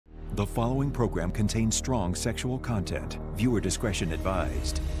The following program contains strong sexual content. Viewer discretion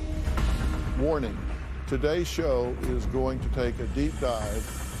advised. Warning, today's show is going to take a deep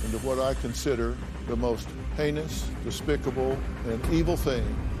dive into what I consider the most heinous, despicable, and evil thing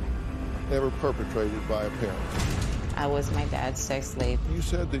ever perpetrated by a parent. I was my dad's sex slave. You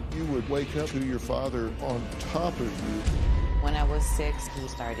said that you would wake up to your father on top of you. When I was 6, he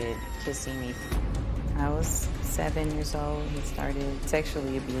started kissing me. I was 7 years old. He started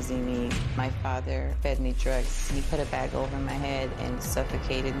sexually abusing me. My father fed me drugs. He put a bag over my head and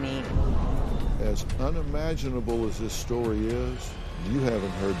suffocated me. As unimaginable as this story is, you haven't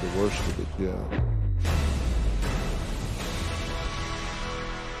heard the worst of it yet.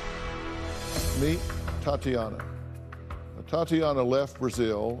 Meet Tatiana. Now, Tatiana left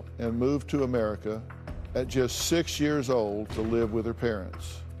Brazil and moved to America at just 6 years old to live with her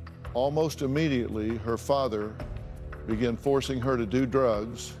parents. Almost immediately, her father began forcing her to do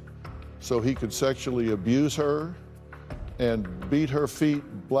drugs so he could sexually abuse her and beat her feet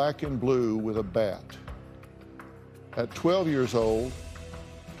black and blue with a bat. At 12 years old,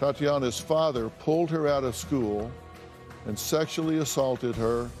 Tatiana's father pulled her out of school and sexually assaulted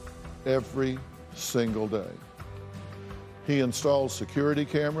her every single day. He installed security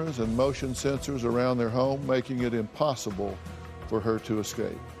cameras and motion sensors around their home, making it impossible for her to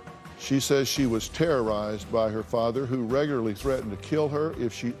escape. She says she was terrorized by her father, who regularly threatened to kill her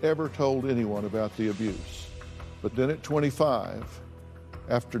if she ever told anyone about the abuse. But then at 25,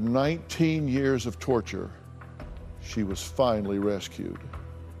 after 19 years of torture, she was finally rescued.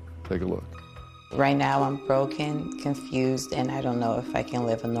 Take a look. Right now, I'm broken, confused, and I don't know if I can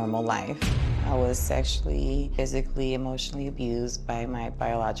live a normal life. I was sexually, physically, emotionally abused by my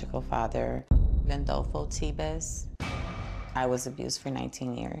biological father, Gandolfo Tibes. I was abused for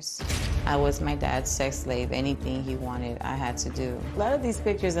 19 years. I was my dad's sex slave. Anything he wanted, I had to do. A lot of these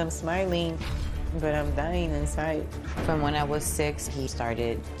pictures, I'm smiling, but I'm dying inside. From when I was 6, he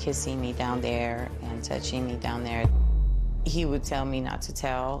started kissing me down there and touching me down there. He would tell me not to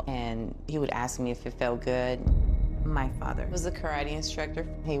tell, and he would ask me if it felt good. My father was a karate instructor.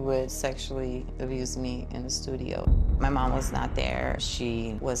 He would sexually abuse me in the studio. My mom was not there.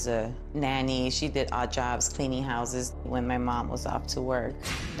 She was a nanny. She did odd jobs cleaning houses when my mom was off to work.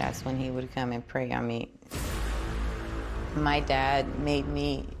 That's when he would come and prey on me. My dad made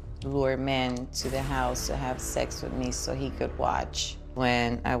me lure men to the house to have sex with me so he could watch.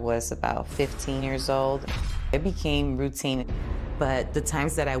 When I was about 15 years old, it became routine. But the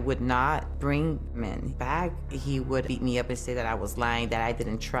times that I would not bring men back, he would beat me up and say that I was lying, that I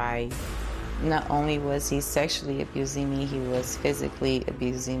didn't try. Not only was he sexually abusing me, he was physically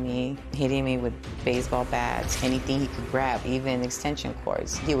abusing me, hitting me with baseball bats, anything he could grab, even extension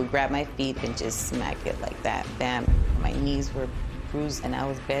cords. He would grab my feet and just smack it like that. Bam. My knees were bruised and I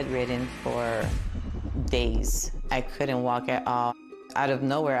was bedridden for days. I couldn't walk at all. Out of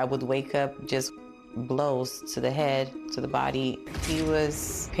nowhere, I would wake up just blows to the head, to the body. He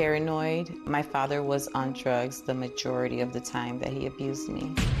was paranoid. My father was on drugs the majority of the time that he abused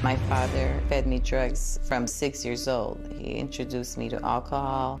me. My father fed me drugs from 6 years old. He introduced me to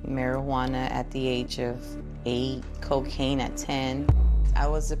alcohol, marijuana at the age of 8, cocaine at 10. I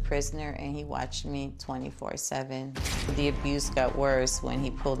was a prisoner and he watched me 24/7. The abuse got worse when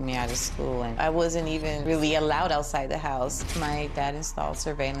he pulled me out of school and I wasn't even really allowed outside the house. My dad installed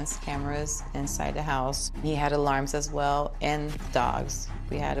surveillance cameras inside the house. He had alarms as well and dogs.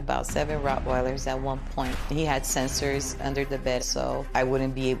 We had about 7 Rottweilers at one point. He had sensors under the bed so I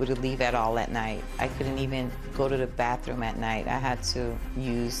wouldn't be able to leave at all at night. I couldn't even go to the bathroom at night. I had to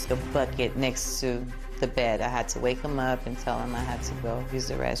use the bucket next to the bed. I had to wake him up and tell him I had to go use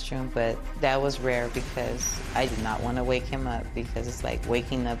the restroom, but that was rare because I did not want to wake him up because it's like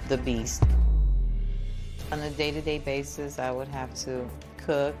waking up the beast. On a day-to-day basis, I would have to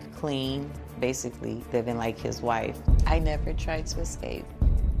cook, clean, basically living like his wife. I never tried to escape.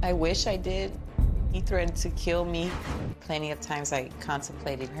 I wish I did. He threatened to kill me. Plenty of times I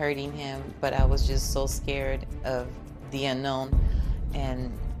contemplated hurting him, but I was just so scared of the unknown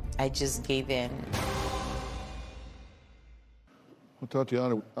and I just gave in. Well,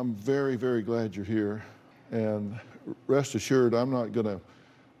 Tatiana, I'm very, very glad you're here. And rest assured, I'm not going to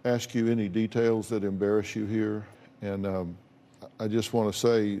ask you any details that embarrass you here. And I just want to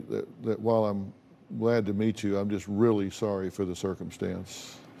say that while I'm glad to meet you, I'm just really sorry for the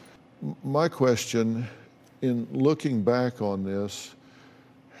circumstance. My question, in looking back on this,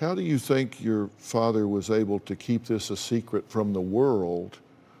 how do you think your father was able to keep this a secret from the world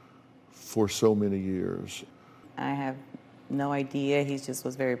for so many years? I have no idea. He just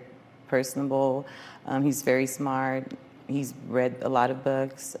was very personable. He's very smart. He's read a lot of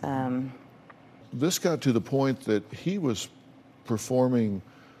books. This got to the point that he was performing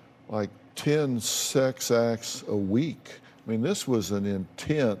like 10 sex acts a week. I mean, this was an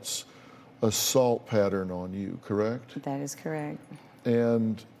intense assault pattern on you, correct? That is correct.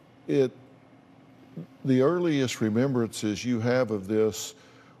 And the earliest remembrances you have of this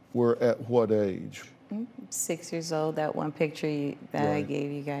were at what age? 6 years old, that one picture that I Right. gave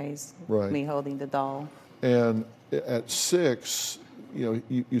you guys, Right. me holding the doll. And at 6,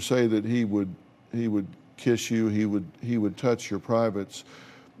 you say that he would kiss you, he would touch your privates,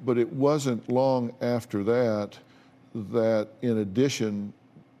 but it wasn't long after that in addition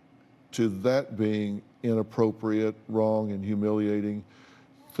to that being inappropriate, wrong, and humiliating,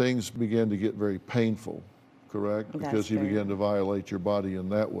 things began to get very painful, correct? That's Because he very- began to violate your body in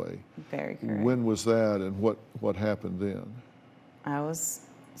that way. Very correct. When was that, and what happened then? I was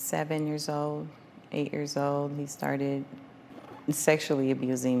 7 years old, 8 years old. He started sexually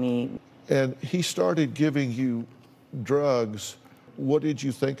abusing me. And he started giving you drugs. What did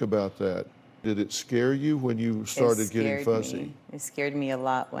you think about that? Did it scare you when you started getting fuzzy? Me. It scared me a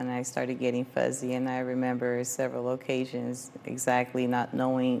lot when I started getting fuzzy, and I remember several occasions exactly not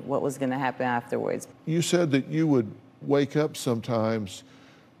knowing what was going to happen afterwards. You said that you would wake up sometimes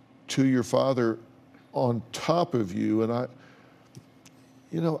to your father on top of you, and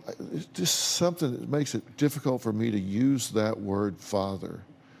it's just something that makes it difficult for me to use that word father.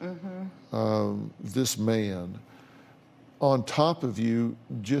 This man on top of you,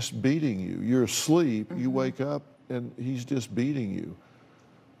 just beating you. You're asleep, you wake up, and he's just beating you.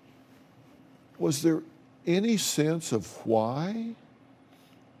 Was there any sense of why?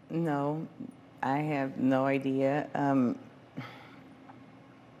 No, I have no idea.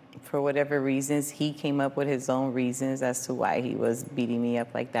 For whatever reasons, he came up with his own reasons as to why he was beating me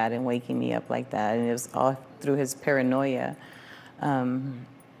up like that and waking me up like that, and it was all through his paranoia.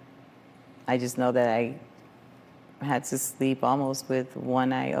 I just know that I had to sleep almost with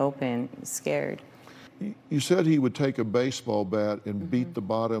one eye open, scared. You said he would take a baseball bat and beat the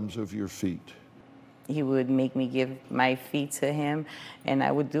bottoms of your feet. He would make me give my feet to him, and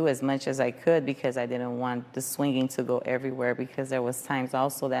I would do as much as I could because I didn't want the swinging to go everywhere, because there was times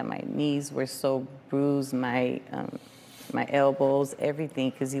also that my knees were so bruised, my elbows,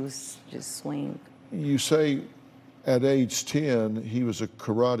 everything, because he was just swing. You say at age 10, he was a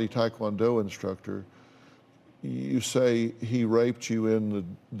karate taekwondo instructor. You say he raped you in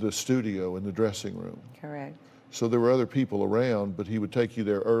the studio, in the dressing room. Correct. So there were other people around, but he would take you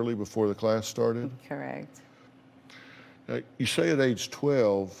there early before the class started? Correct. You say at age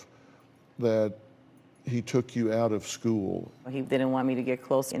 12 that he took you out of school. He didn't want me to get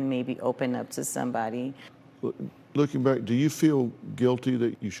close and maybe open up to somebody. Looking back, do you feel guilty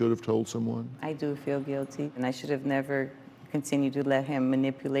that you should have told someone? I do feel guilty, and I should have never continued to let him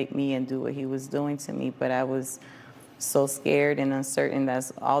manipulate me and do what he was doing to me, but I was so scared and uncertain.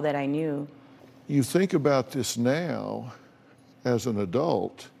 That's all that I knew. You think about this now as an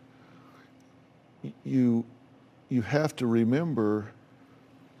adult, you have to remember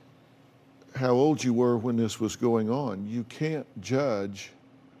how old you were when this was going on. You can't judge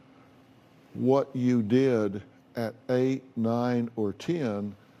what you did at 8, 9, or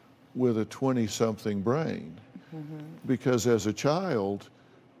 10 with a 20-something brain. Because as a child,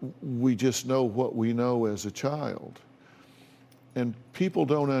 we just know what we know as a child. And people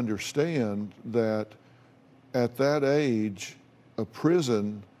don't understand that at that age, a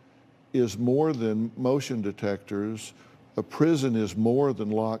prison is more than motion detectors. A prison is more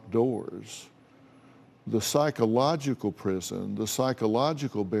than locked doors. The psychological prison, the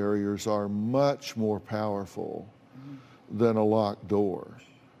psychological barriers are much more powerful than a locked door.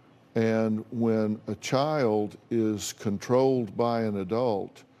 And when a child is controlled by an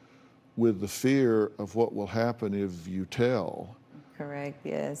adult with the fear of what will happen if you tell. Correct,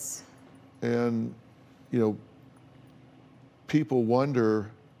 yes. And, people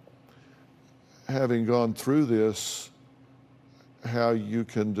wonder, having gone through this, how you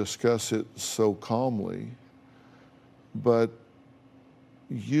can discuss it so calmly. But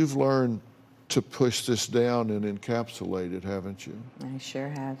you've learned to push this down and encapsulate it, haven't you? I sure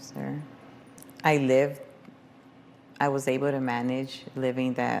have, sir. I was able to manage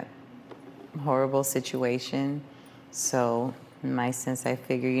living that horrible situation. So in my sense, I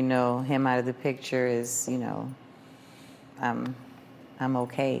figure, him out of the picture is, I'm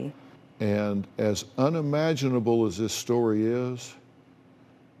okay. And as unimaginable as this story is,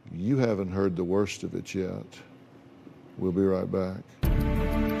 you haven't heard the worst of it yet. We'll be right back.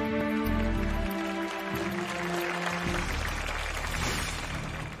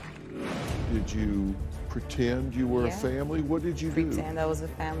 Did you pretend you were a family? What did you do? Pretend I was a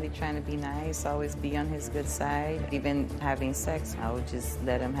family, trying to be nice, always be on his good side. Even having sex, I would just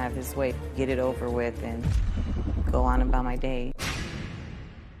let him have his way, get it over with, and go on about my day.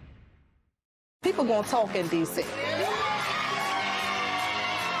 People gonna talk in D.C. Yo,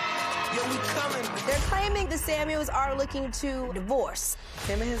 we coming. They're claiming the Samuels are looking to divorce.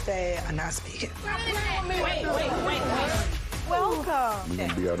 Him and his dad are not speaking. Wait. Welcome. We're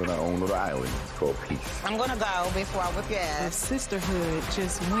gonna be out on our own little island. It's called peace. I'm gonna go before I whip your ass. Sisterhood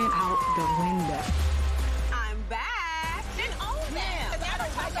just went out the window. I'm back. Then own them.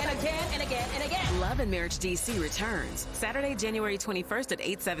 And again, and again, and again. Love and Marriage DC returns Saturday, January 21st at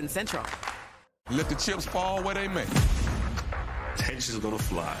 8/7 Central. Let the chips fall where they may. Tension's gonna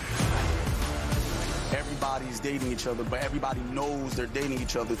fly. Everybody's dating each other, but everybody knows they're dating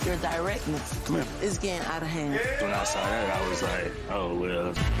each other. Your directness is getting out of hand. When I saw that, I was like, oh,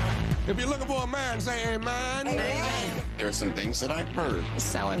 well. If you're looking for a man, say amen. Amen. There are some things that I've heard. It's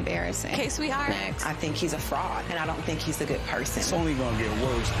so embarrassing. Hey, sweetheart. Next. I think he's a fraud, and I don't think he's a good person. It's only gonna get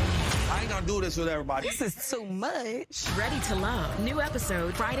worse. I ain't gonna do this with everybody. This is too much. Ready to Love. New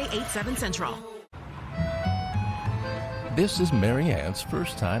episode Friday, 8/7 Central. This is Marianne's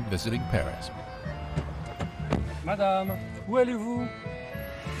first time visiting Paris. Madame, où allez-vous?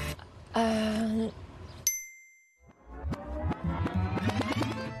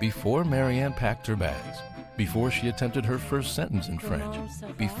 Before Marianne packed her bags, before she attempted her first sentence in French,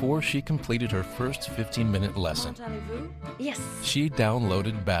 before she completed her first 15-minute lesson, Yes. she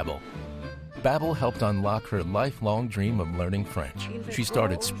downloaded Babbel. Babbel helped unlock her lifelong dream of learning French. She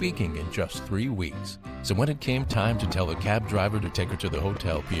started speaking in just 3 weeks. So when it came time to tell the cab driver to take her to the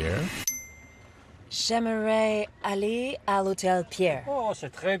Hotel Pierre, J'aimerais aller à l'Hôtel Pierre. Oh,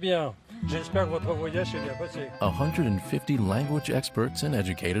 c'est très bien. J'espère que votre voyage s'est bien passé. 150 language experts and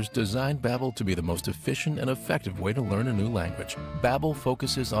educators designed Babbel to be the most efficient and effective way to learn a new language. Babbel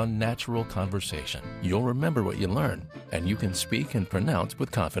focuses on natural conversation. You'll remember what you learn, and you can speak and pronounce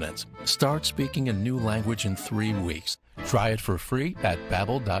with confidence. Start speaking a new language in 3 weeks. Try it for free at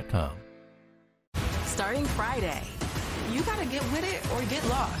Babbel.com. Starting Friday. You gotta get with it or get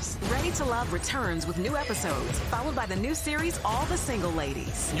lost. Ready to Love returns with new episodes, followed by the new series All the Single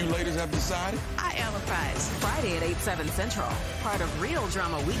Ladies. You ladies have decided? I am apprised. Friday at 8/7 Central. Part of Real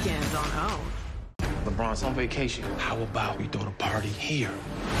Drama Weekends on OWN. LeBron's on vacation. How about we throw the party here?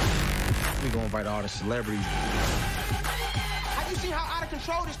 We gonna invite all the celebrities. Have you seen how out of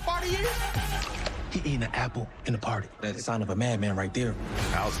control this party is? He eating an apple in the party. That's the sign of a madman right there.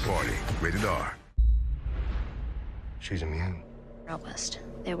 House party, rated R. She's immune. Robust.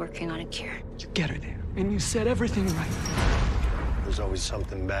 They're working on a cure. You get her there, and you said everything right. There's always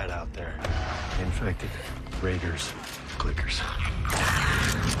something bad out there. Infected, raiders, clickers.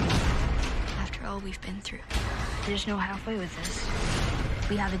 After all we've been through, there's no halfway with this.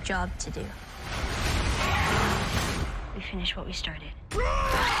 We have a job to do. We finish what we started.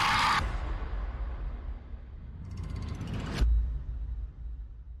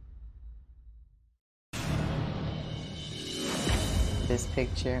 This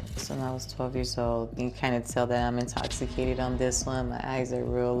picture, so when I was 12 years old, you kind of tell that I'm intoxicated on this one. My eyes are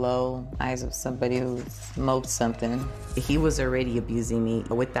real low, eyes of somebody who smoked something. He was already abusing me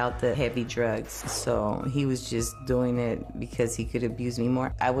without the heavy drugs, so he was just doing it because he could abuse me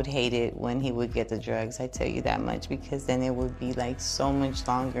more. I would hate it when he would get the drugs, I tell you that much, because then it would be like so much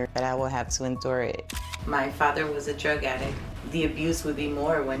longer that I would have to endure it. My father was a drug addict. The abuse would be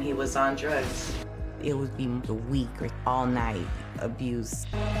more when he was on drugs. It would be a week or all night abuse.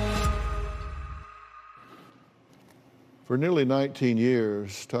 For nearly 19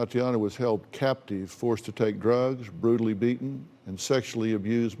 years, Tatiana was held captive, forced to take drugs, brutally beaten, and sexually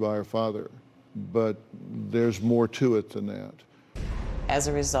abused by her father. But there's more to it than that. As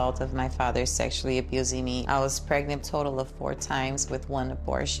a result of my father sexually abusing me, I was pregnant a total of 4 times with 1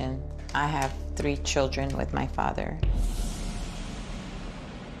 abortion. I have 3 children with my father.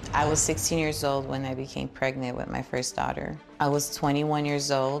 I was 16 years old when I became pregnant with my first daughter. I was 21 years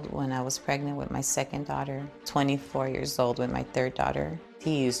old when I was pregnant with my second daughter, 24 years old with my third daughter.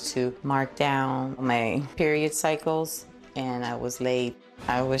 He used to mark down my period cycles, and I was late.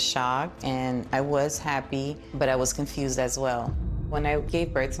 I was shocked and I was happy, but I was confused as well. When I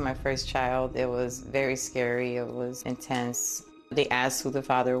gave birth to my first child, it was very scary. It was intense. They asked who the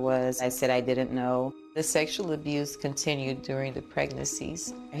father was. I said I didn't know. The sexual abuse continued during the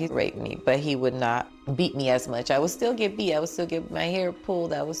pregnancies. He raped me, but he would not beat me as much. I would still get beat. I would still get my hair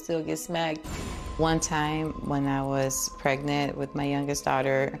pulled. I would still get smacked. One time when I was pregnant with my youngest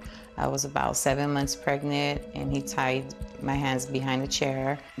daughter, I was about 7 months pregnant, and he tied my hands behind the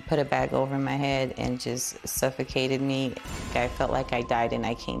chair, put a bag over my head, and just suffocated me. I felt like I died and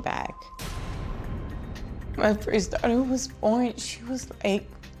I came back. My first daughter was born. She was like,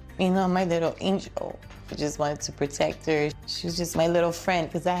 my little angel. I just wanted to protect her. She was just my little friend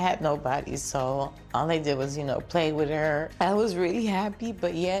because I had nobody. So all I did was, play with her. I was really happy,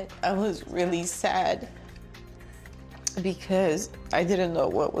 but yet I was really sad because I didn't know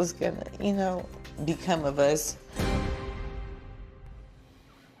what was gonna, become of us.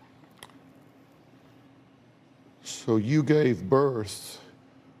 So you gave birth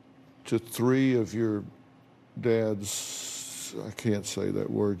to 3 of your dad's, I can't say that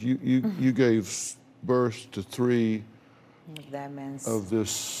word. You gave birth to 3 of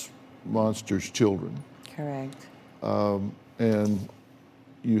this monster's children. Correct. And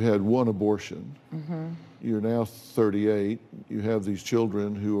you had 1 abortion. Mm-hmm. You're now 38. You have these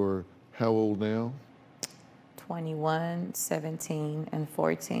children who are how old now? 21, 17, and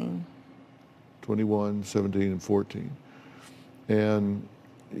 14. 21, 17, and 14. And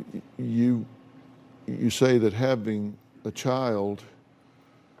you say that having a child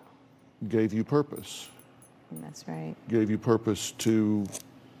gave you purpose. That's right. Gave you purpose to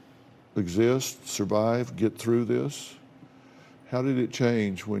exist, survive, get through this. How did it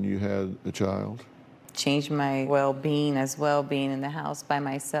change when you had a child? Changed my well-being as well, being in the house by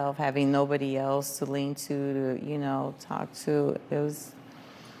myself, having nobody else to lean to talk to. It was...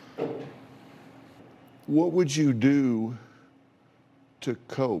 What would you do to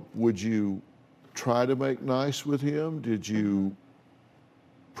cope? Would you try to make nice with him? Did you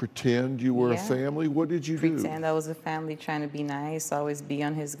pretend you were a family? What did you do? Pretend I was a family, trying to be nice, always be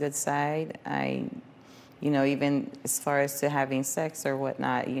on his good side. Even as far as to having sex or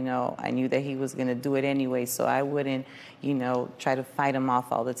whatnot, I knew that he was going to do it anyway, so I wouldn't, try to fight him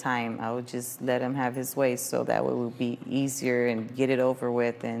off all the time. I would just let him have his way so that it would be easier and get it over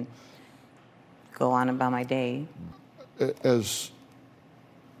with and go on about my day. As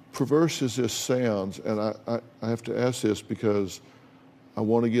perverse as this sounds, and I have to ask this because I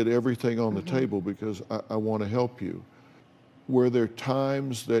want to get everything on the table because I want to help you. Were there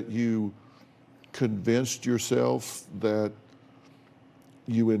times that you convinced yourself that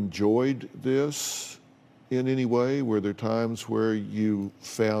you enjoyed this in any way? Were there times where you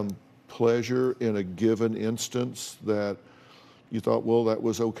found pleasure in a given instance that you thought, well, that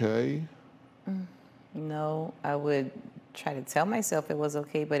was okay? No, I would try to tell myself it was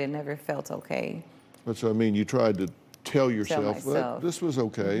okay, but it never felt okay. That's what I mean. You tried to tell yourself, myself. This was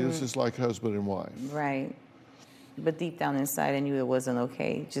okay. This is like husband and wife. Right. But deep down inside, I knew it wasn't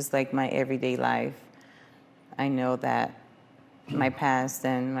okay. Just like my everyday life, I know that my past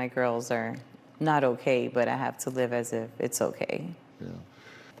and my girls are not okay, but I have to live as if it's okay. Yeah.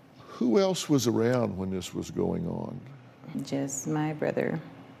 Who else was around when this was going on? Just my brother.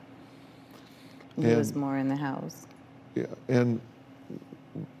 He was more in the house. Yeah, and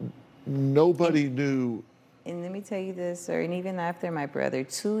nobody knew. And let me tell you this, sir, and even after my brother,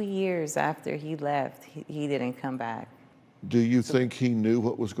 2 years after he left, he didn't come back. Do you think he knew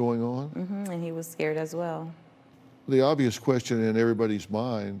what was going on? Mm-hmm, and he was scared as well. The obvious question in everybody's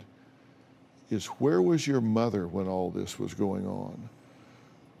mind is, where was your mother when all this was going on?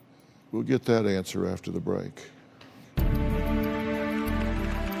 We'll get that answer after the break.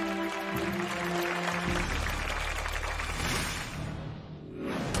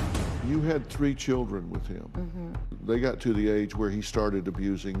 You had 3 children with him. Mm-hmm. They got to the age where he started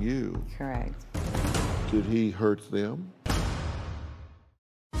abusing you. Correct. Did he hurt them?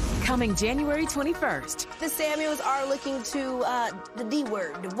 Coming January 21st. The Samuels are looking to the D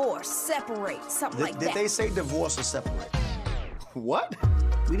word, divorce, separate, something like that. Did they say divorce or separate? What?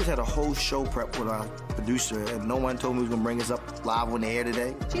 We just had a whole show prep with our producer, and no one told me he was going to bring us up live on the air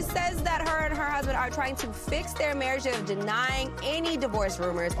today. She says that her and her husband are trying to fix their marriage of denying any divorce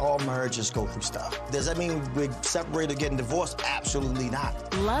rumors. All marriages go through stuff. Does that mean we're separated or getting divorced? Absolutely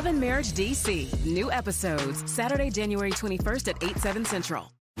not. Love and Marriage DC. New episodes, Saturday, January 21st at 8, 7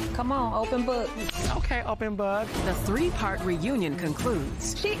 Central. Come on, open book. Okay, open book. The 3-part reunion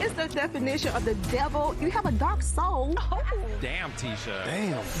concludes. She is the definition of the devil. You have a dark soul. Oh. Damn, Tisha.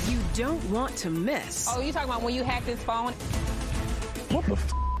 Damn. You don't want to miss. Oh, you talking about when you hacked his phone? What the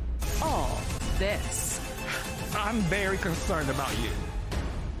all this. I'm very concerned about you.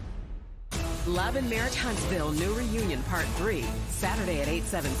 Love and Marriage Huntsville New Reunion Part 3, Saturday at 8,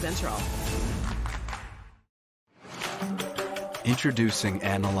 7 Central. Introducing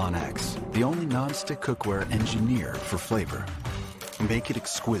Anilon X, the only non-stick cookware engineered for flavor. Make it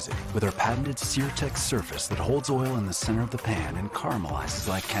exquisite with our patented SearTech surface that holds oil in the center of the pan and caramelizes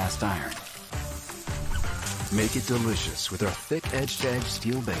like cast iron. Make it delicious with our thick edge-to-edge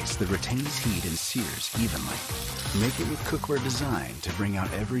steel base that retains heat and sears evenly. Make it with cookware designed to bring out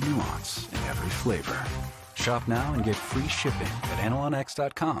every nuance and every flavor. Shop now and get free shipping at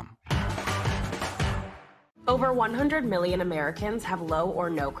AnalonX.com. Over 100 million Americans have low or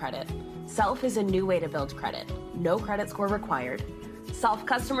no credit. Self is a new way to build credit. No credit score required. Self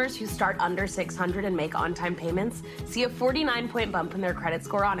customers who start under 600 and make on-time payments see a 49-point bump in their credit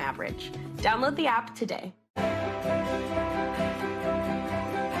score on average. Download the app today.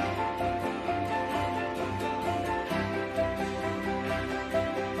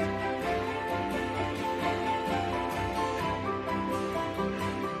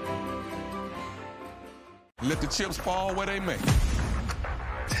 Let the chips fall where they may.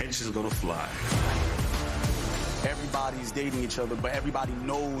 Tension's gonna fly. Everybody's dating each other, but everybody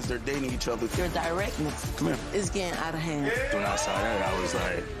knows they're dating each other. Your directness is getting out of hand. When I saw that, I was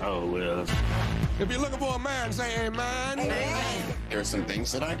like, oh, well. If you're looking for a man, say amen. Amen. There are some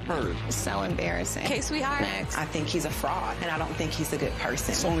things that I've heard. It's so embarrassing. Okay, sweetheart. Next. I think he's a fraud, and I don't think he's a good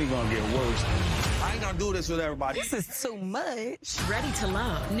person. It's only gonna get worse. I ain't gonna do this with everybody. This is too much. Ready to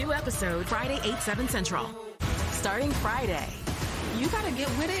Love. New episode Friday, 8/7 Central. Starting Friday. You gotta get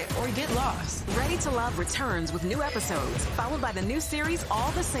with it or get lost. Ready to Love returns with new episodes, followed by the new series,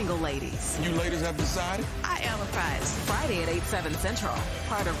 All the Single Ladies. You ladies have decided? I empathize. Friday at 8/7 Central.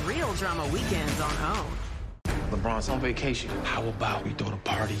 Part of Real Drama Weekends on OWN. LeBron's on vacation. How about we throw the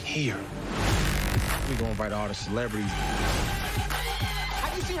party here? We gonna invite all the celebrities.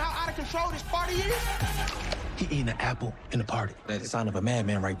 Have you seen how out of control this party is? He eating an apple in the party. That's the sign of a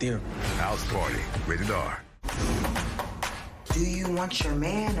madman right there. House party. Rated R. Do you want your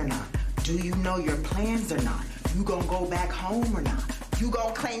man or not? Do you know your plans or not? You gonna go back home or not? You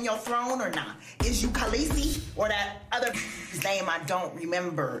gonna claim your throne or not? Is you Khaleesi or that other name I don't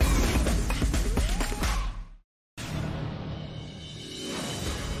remember?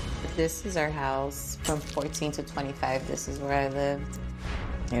 This is our house from 14 to 25. This is where I lived.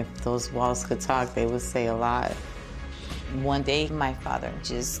 If those walls could talk, they would say a lot. One day, my father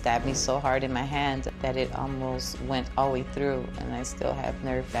just stabbed me so hard in my hand that it almost went all the way through, and I still have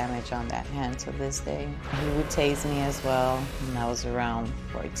nerve damage on that hand to this day. He would tase me as well when I was around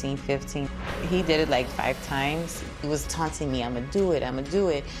 14, 15. He did it like 5 times. He was taunting me, I'm gonna do it, I'm gonna do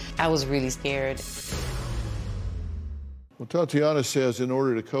it. I was really scared. Well, Tatiana says in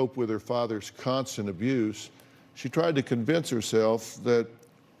order to cope with her father's constant abuse, she tried to convince herself that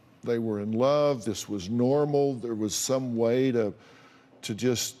they were in love, this was normal, there was some way to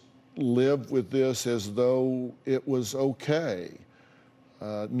just live with this as though it was okay.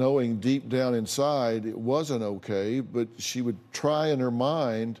 Knowing deep down inside it wasn't okay, but she would try in her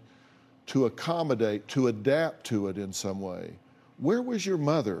mind to accommodate, to adapt to it in some way. Where was your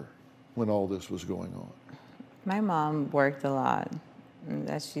mother when all this was going on? My mom worked a lot, and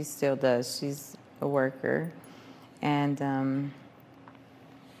that she still does. She's a worker. And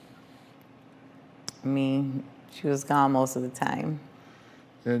she was gone most of the time.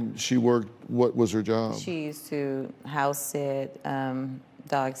 And she worked, what was her job? She used to house sit,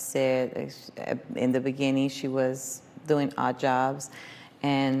 dog sit. In the beginning, she was doing odd jobs.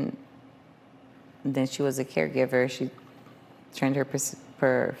 And then she was a caregiver. She turned her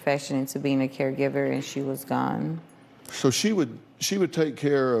profession into being a caregiver, and she was gone. So she would take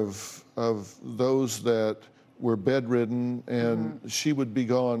care of those that were bedridden, and she would be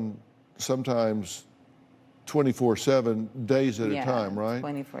gone sometimes 24/7, days at a time, right?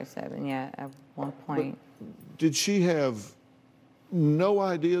 24/7, yeah, at one point. But did she have no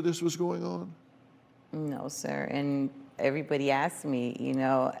idea this was going on? No, sir. And everybody asked me, you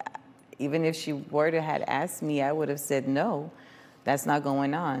know, even if she were to had asked me, I would have said no. That's not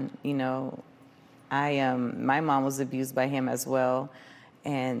going on. You know, my mom was abused by him as well.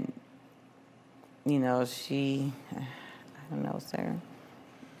 And, you know, I don't know, sir.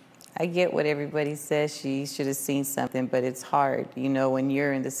 I get what everybody says. She should have seen something, but it's hard, you know, when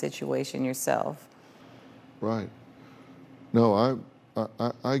you're in the situation yourself. Right. No,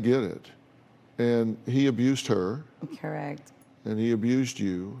 I get it. And he abused her. Correct. And he abused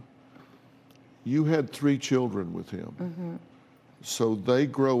you. You had 3 children with him. Mm-hmm. So they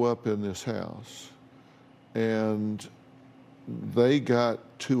grow up in this house, and they got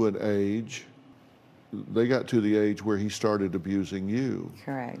to the age where he started abusing you.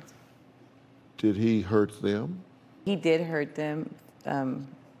 Correct. Did he hurt them? He did hurt them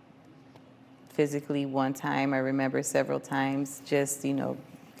physically one time. I remember several times, just, you know,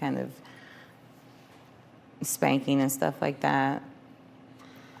 kind of spanking and stuff like that.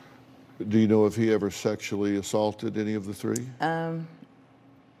 Do you know if he ever sexually assaulted any of the 3?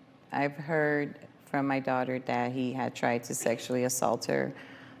 I've heard from my daughter that he had tried to sexually assault her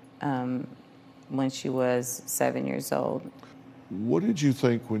when she was 7 years old. What did you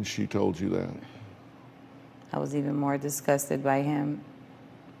think when she told you that? I was even more disgusted by him.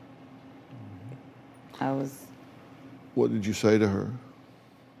 What did you say to her?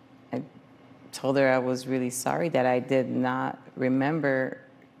 I told her I was really sorry that I did not remember.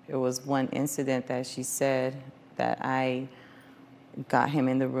 It was one incident that she said that I got him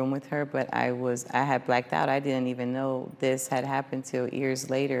in the room with her, but I had blacked out. I didn't even know this had happened till years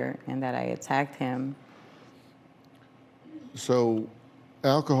later and that I attacked him. So,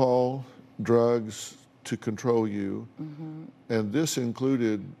 alcohol, drugs to control you, and this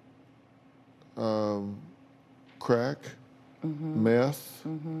included crack, meth.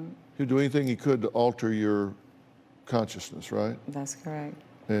 He'd do anything he could to alter your consciousness, right? That's correct.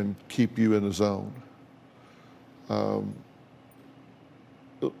 And keep you in the zone.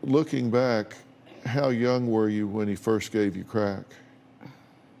 Looking back, how young were you when he first gave you crack?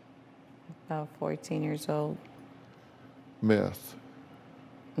 About 14 years old. Meth?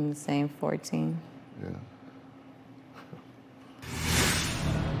 I'm the same 14. Yeah.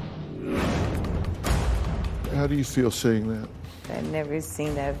 How do you feel seeing that? I'd never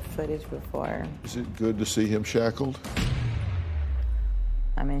seen that footage before. Is it good to see him shackled?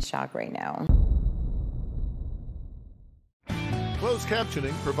 I'm in shock right now. Closed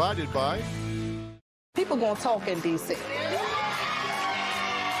captioning provided by... People gonna talk in D.C. Yo,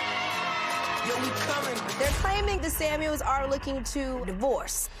 we coming. They're claiming the Samuels are looking to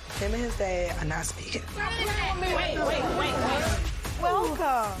divorce. Him and his dad are not speaking. Wait.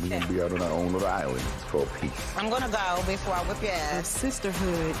 Welcome. We're gonna be out on our own little island for peace. I'm gonna go before I whip your ass.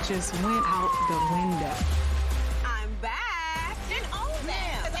 Sisterhood just went out the window. I'm back. And own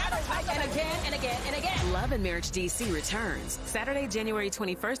them. And again. Love and Marriage DC returns Saturday, January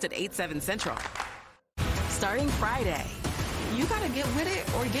 21st at 8/7 Central. Starting Friday. You gotta get with it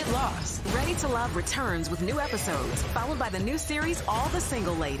or get lost. Ready to Love returns with new episodes, followed by the new series, All the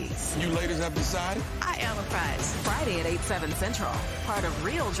Single Ladies. You ladies have decided? I am a prize. Friday at 8/7 Central. Part of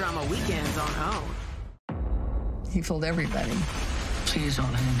Real Drama Weekends on OWN. He fooled everybody. Please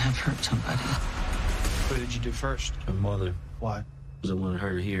don't let him have hurt somebody. What did you do first? Her mother. Why? Because I wanted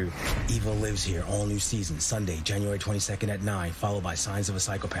her here. Evil Lives Here, all new season, Sunday, January 22nd at 9, followed by Signs of a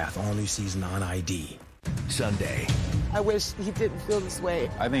Psychopath, all new season on ID. Sunday. I wish he didn't feel this way.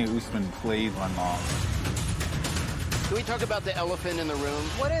 I think Usman played my mom. Can we talk about the elephant in the room?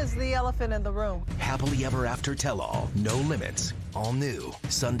 What is the elephant in the room? Happily Ever After Tell-All. No Limits. All new.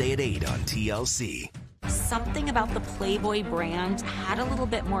 Sunday at 8 on TLC. Something about the Playboy brand had a little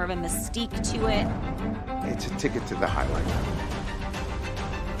bit more of a mystique to it. It's a ticket to the highlight.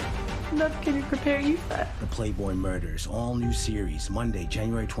 Love, can you prepare you for that? The Playboy Murders, all new series, Monday,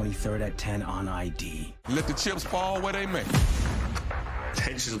 January 23rd at 10 on ID. Let the chips fall where they may.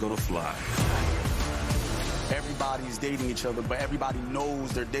 Tension's gonna fly. Everybody's dating each other, but everybody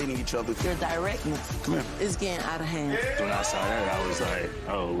knows they're dating each other. Your directness is getting out of hand. When I saw that, I was like,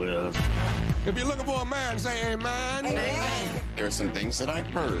 oh, well. If you're looking for a man, say amen. Amen. There are some things that I've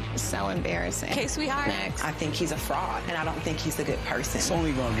heard. So embarrassing. Okay, sweetheart. Next. I think he's a fraud, and I don't think he's a good person. It's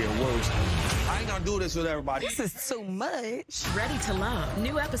only gonna get worse. I ain't gonna do this with everybody. This is too much. Ready to Love.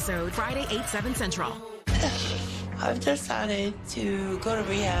 New episode Friday, 8/7 Central. I've decided to go to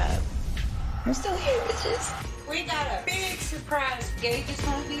rehab. I'm still here, bitches. We got a big surprise. Gage is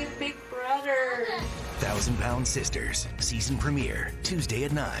gonna be a big brother. 1,000 Pound Sisters. Season premiere. Tuesday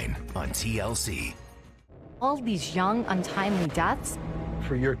at 9 on TLC. All these young, untimely deaths.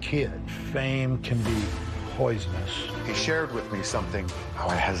 For your kid, fame can be poisonous. He shared with me something. Oh,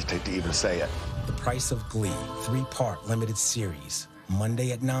 I hesitate to even say it. The Price of Glee, 3-part limited series,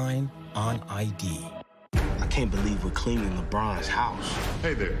 Monday at 9 on ID. I can't believe we're cleaning LeBron's house.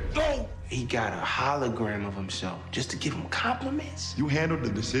 Hey there. Go! He got a hologram of himself just to give him compliments. You handled the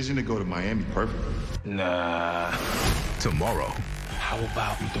decision to go to Miami perfectly. Nah. Tomorrow. How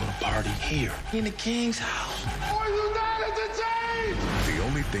about we throw the party here in the King's house? Are you not entertained? The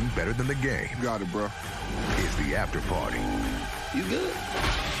only thing better than the game. Got it, bro. Is the after party. You good?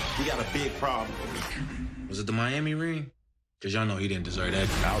 We got a big problem. Was it the Miami ring? Because y'all know he didn't deserve that.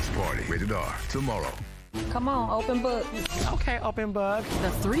 House party. Rated R. Tomorrow. Come on, open book. Okay, open book.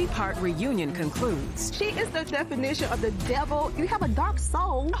 The 3-part reunion concludes. She is the definition of the devil. You have a dark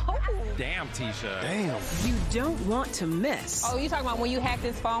soul. Oh. Damn, Tisha. Damn. You don't want to miss. Oh, you talking about when you hacked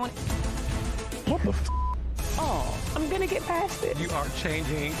his phone? What the f? Oh, I'm gonna get past it. You are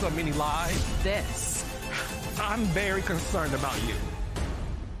changing so many lives. This. I'm very concerned about you.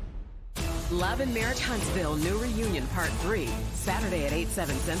 Love and Marriage Huntsville New Reunion Part 3. Saturday at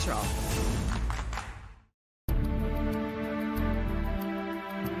 8/7 Central.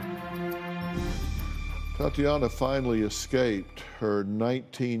 Tatiana finally escaped her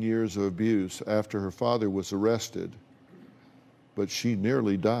 19 years of abuse after her father was arrested, but she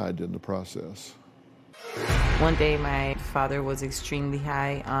nearly died in the process. One day, my father was extremely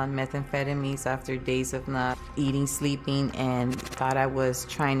high on methamphetamines after days of not eating, sleeping, and thought I was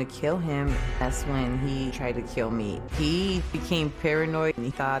trying to kill him. That's when he tried to kill me. He became paranoid and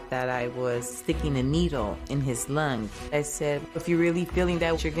he thought that I was sticking a needle in his lung. I said, if you're really feeling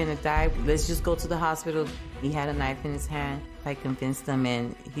that you're gonna die, let's just go to the hospital. He had a knife in his hand. I convinced him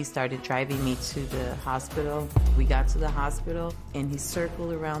and he started driving me to the hospital. We got to the hospital and he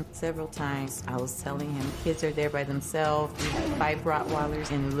circled around several times. I was telling him kids are there by themselves. We had 5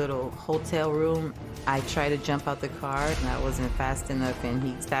 Rottweilers in a little hotel room. I tried to jump out the car and I wasn't fast enough and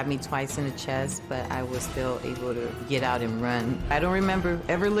he stabbed me twice in the chest, but I was still able to get out and run. I don't remember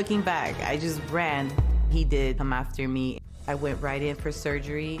ever looking back. I just ran. He did come after me. I went right in for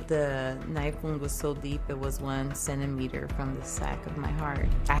surgery. The knife wound was so deep, it was 1 centimeter from the sac of my heart.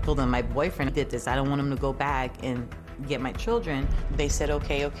 I told them my boyfriend did this. I don't want him to go back and get my children. They said,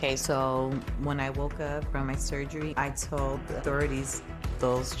 okay. So when I woke up from my surgery, I told the authorities,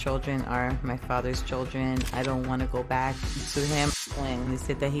 those children are my father's children. I don't want to go back to him. When they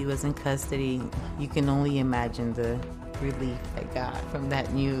said that he was in custody, you can only imagine the relief I got from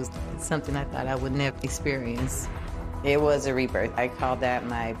that news. It's something I thought I would never experience. It was a rebirth. I call that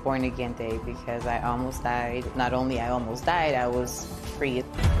my born again day because I almost died. Not only I almost died, I was free.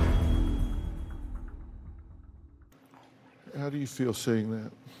 How do you feel seeing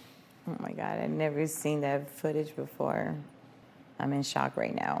that? Oh my God, I've never seen that footage before. I'm in shock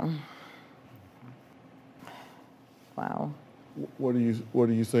right now. Wow. What do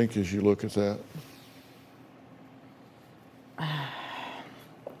you think as you look at that?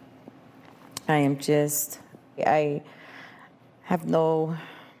 I have no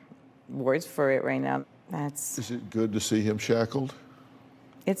words for it right now. Is it good to see him shackled?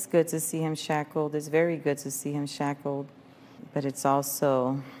 It's good to see him shackled. It's very good to see him shackled. But it's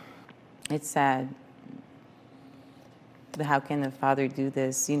also, it's sad. How can a father do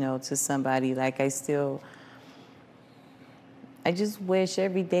this, to somebody? Like I just wish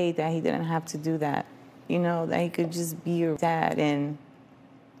every day that he didn't have to do that. That he could just be your dad. And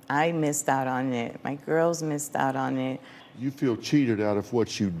I missed out on it. My girls missed out on it. You feel cheated out of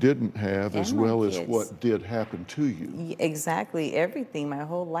what you didn't have as well as what did happen to you. Exactly. Everything. My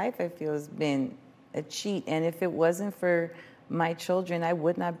whole life, I feel, has been a cheat. And if it wasn't for my children, I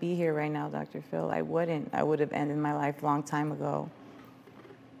would not be here right now, Dr. Phill. I wouldn't. I would have ended my life a long time ago.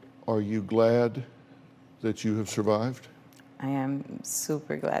 Are you glad that you have survived? I am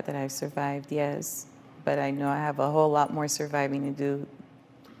super glad that I've survived, yes. But I know I have a whole lot more surviving to do.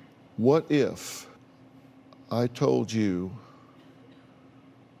 What if I told you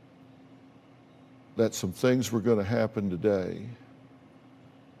that some things were going to happen today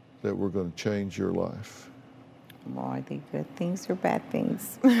that were going to change your life? Well, are they good things or bad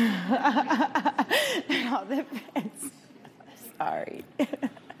things? It all depends. I'm sorry.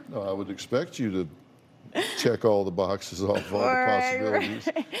 No, I would expect you to check all the boxes off, all the possibilities,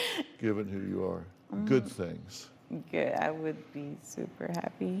 given who you are. Good things. Good. I would be super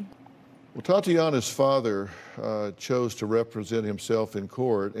happy. Well, Tatiana's father chose to represent himself in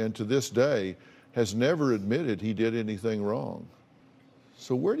court and to this day has never admitted he did anything wrong.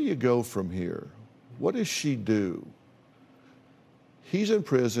 So where do you go from here? What does she do? He's in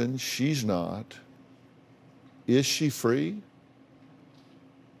prison, she's not. Is she free?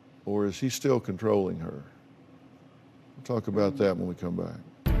 Or is he still controlling her? We'll talk about that when we come back.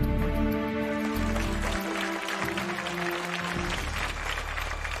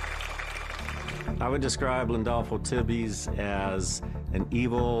 I would describe Lindolfo Tibbies as an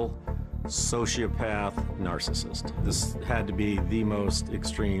evil sociopath narcissist. This had to be the most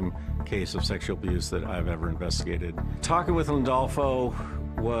extreme case of sexual abuse that I've ever investigated. Talking with Lindolfo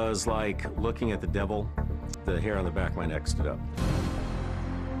was like looking at the devil. The hair on the back of my neck stood up.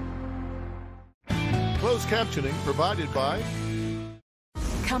 Closed captioning provided by...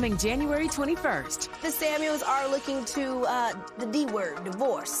 Coming January 21st. The Samuels are looking to the D word,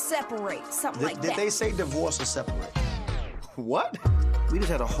 divorce, separate, something like that. Did they say divorce or separate? What? We just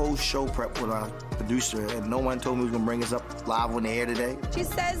had a whole show prep with our producer, and no one told me we was gonna bring us up live on the air today. She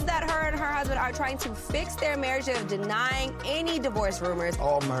says that her and her husband are trying to fix their marriage of denying any divorce rumors.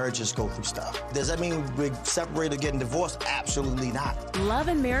 All marriages go through stuff. Does that mean we're separated, getting divorced? Absolutely not. Love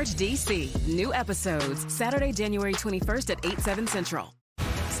and Marriage DC. New episodes Saturday, January 21st at 8/7 Central.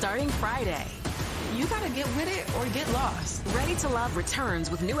 Starting Friday. You gotta get with it or get lost. Ready to Love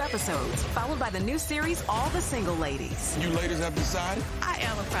returns with new episodes, followed by the new series, All the Single Ladies. You ladies have decided? I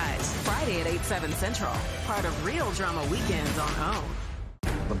empathize. Friday at 8/7 Central. Part of Real Drama Weekends on OWN.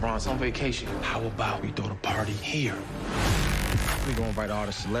 LeBron's on vacation. How about we throw the party here? We gonna invite all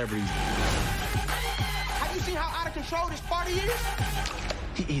the celebrities. Have you seen how out of control this party is?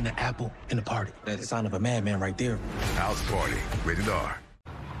 He eating an apple in the party. That's the sign of a madman right there. House party. Rated R.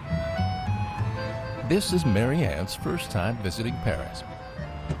 This is Marianne's first time visiting Paris.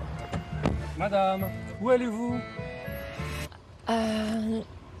 Madame, où allez-vous?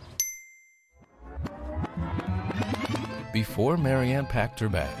 Before Marianne packed her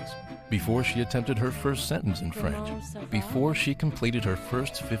bags, before she attempted her first sentence in French, before she completed her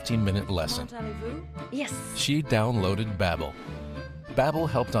first 15-minute lesson, Yes. she downloaded Babbel. Babbel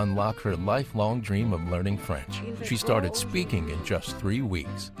helped unlock her lifelong dream of learning French. She started speaking in just 3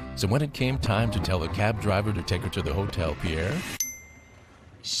 weeks. So when it came time to tell the cab driver to take her to the Hotel Pierre,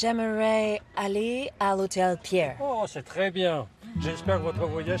 J'aimerais aller à l'Hôtel Pierre. Oh, c'est très bien. J'espère que votre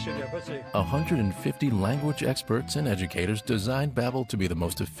voyage s'est bien passé. 150 language experts and educators designed Babbel to be the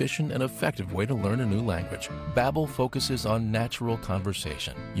most efficient and effective way to learn a new language. Babbel focuses on natural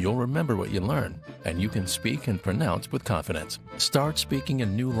conversation. You'll remember what you learn, and you can speak and pronounce with confidence. Start speaking a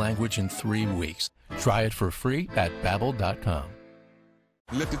new language in 3 weeks. Try it for free at Babbel.com.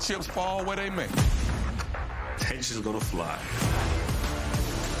 Let the chips fall where they may. Tension's gonna fly.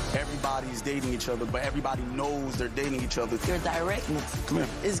 Everybody's dating each other, but everybody knows they're dating each other. Your directness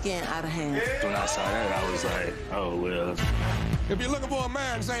is getting out of hand. When I saw that, I was like, oh, well. If you're looking for a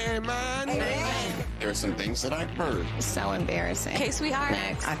man, say amen. Amen. There are some things that I've heard. It's so embarrassing. Okay, sweetheart.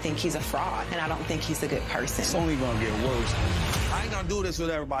 Next, I think he's a fraud, and I don't think he's a good person. It's only gonna get worse. I ain't gonna do this with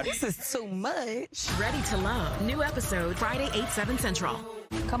everybody. This is too much. Ready to Love. New episode, Friday, 8/7 Central.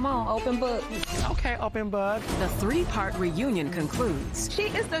 Come on, open book. Okay, open bud. The 3-part reunion concludes. She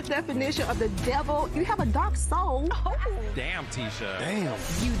is the definition of the devil. You have a dark soul. Oh. Damn, Tisha. Damn.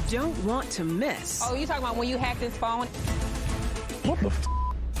 You don't want to miss. Oh, you talking about when you hacked his phone? What the f?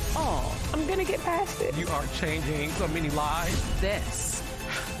 Oh, I'm gonna get past it. You are changing so many lives. This.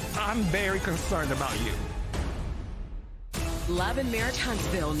 I'm very concerned about you. Love and Marriage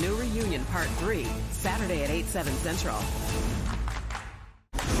Huntsville New Reunion Part 3, Saturday at 8/7 Central.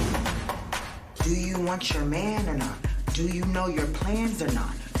 Do you want your man or not? Do you know your plans or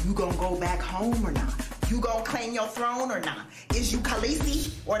not? You gonna go back home or not? You gonna claim your throne or not? Is you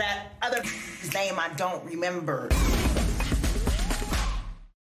Khaleesi or that other name I don't remember?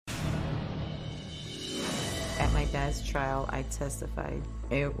 At my dad's trial, I testified.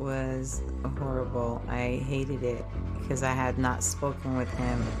 It was horrible. I hated it because I had not spoken with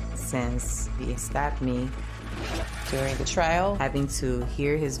him since he stabbed me. During the trial, having to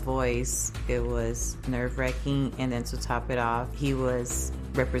hear his voice, it was nerve-wracking, and then to top it off, he was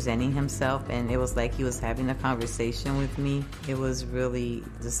representing himself, and it was like he was having a conversation with me. It was really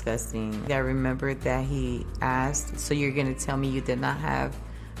disgusting. I remembered that he asked, so you're gonna tell me you did not have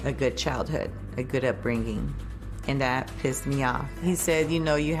a good childhood, a good upbringing? And that pissed me off. He said, you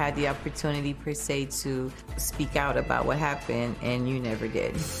know, you had the opportunity per se to speak out about what happened, and you never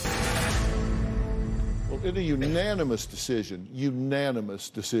did. Well, in a unanimous decision,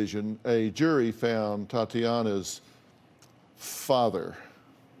 a jury found Tatiana's father,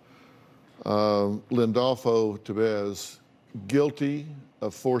 Lindolfo Tebez, guilty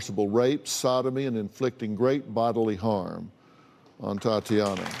of forcible rape, sodomy, and inflicting great bodily harm on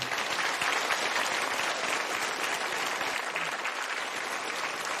Tatiana.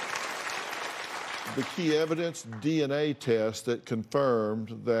 The key evidence, DNA test that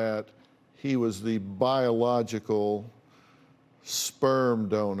confirmed that he was the biological sperm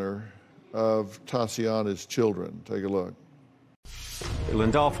donor of Tatiana's children. Take a look.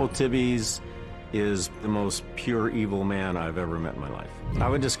 Lindolfo Tebez is the most pure evil man I've ever met in my life. I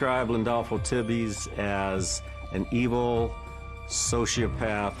would describe Lindolfo Tebez as an evil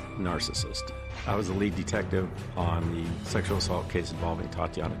sociopath narcissist. I was the lead detective on the sexual assault case involving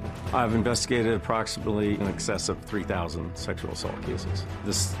Tatiana. I've investigated approximately in excess of 3,000 sexual assault cases.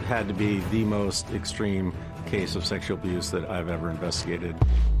 This had to be the most extreme case of sexual abuse that I've ever investigated.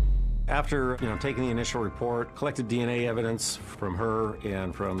 After taking the initial report, collected DNA evidence from her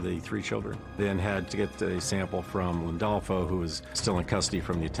and from the 3 children. Then had to get a sample from Lindolfo, who was still in custody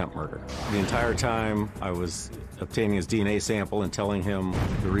from the attempt murder. The entire time I was obtaining his DNA sample and telling him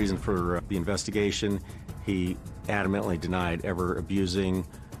the reason for the investigation, he adamantly denied ever abusing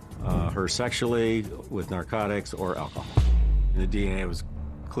her sexually with narcotics or alcohol. The DNA was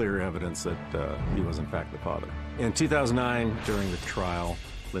clear evidence that he was in fact the father. In 2009, during the trial,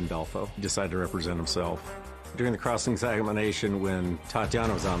 Lindolfo. He decided to represent himself. During the cross-examination, when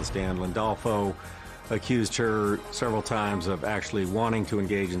Tatiana was on the stand, Lindolfo accused her several times of actually wanting to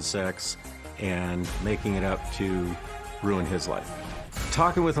engage in sex and making it up to ruin his life.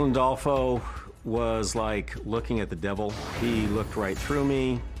 Talking with Lindolfo was like looking at the devil. He looked right through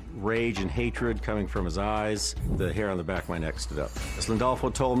me, rage and hatred coming from his eyes. The hair on the back of my neck stood up.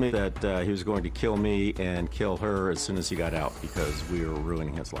 Lindolfo told me that he was going to kill me and kill her as soon as he got out because we were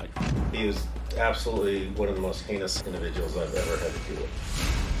ruining his life. He is absolutely one of the most heinous individuals I've ever had to deal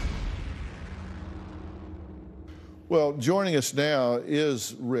with. Well, joining us now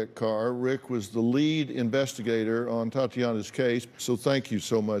is Rick Carr. Rick was the lead investigator on Tatiana's case, so thank you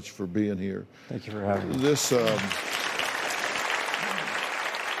so much for being here. Thank you for having me. This,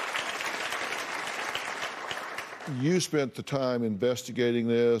 you spent the time investigating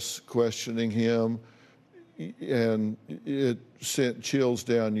this, questioning him, and it sent chills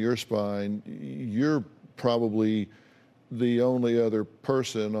down your spine. You're probably the only other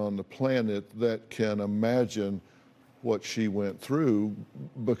person on the planet that can imagine what she went through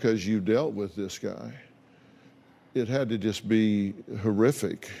because you dealt with this guy. It had to just be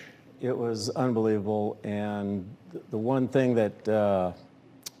horrific. It was unbelievable, and the one thing that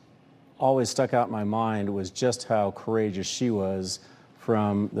always stuck out in my mind was just how courageous she was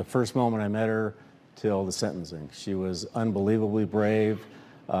from the first moment I met her till the sentencing. She was unbelievably brave,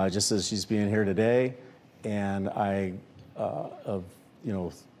 just as she's being here today, and of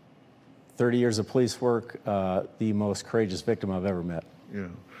 30 years of police work, the most courageous victim I've ever met. Yeah.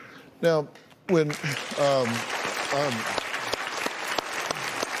 Now, when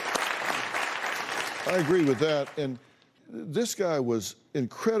I agree with that, and this guy was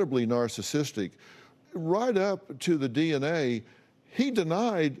incredibly narcissistic. Right up to the DNA, he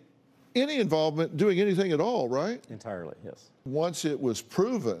denied any involvement doing anything at all, right? Entirely, yes. Once it was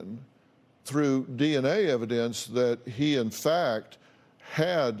proven through DNA evidence that he, in fact,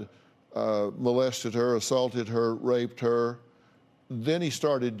 had molested her, assaulted her, raped her, then he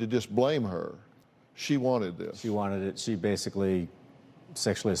started to just blame her. She wanted this. She wanted it. She basically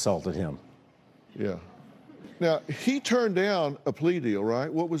sexually assaulted him. Yeah. Now, he turned down a plea deal, right?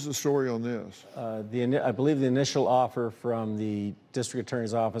 What was the story on this? I believe the initial offer from the district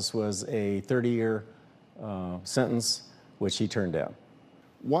attorney's office was a 30-year sentence, which he turned down.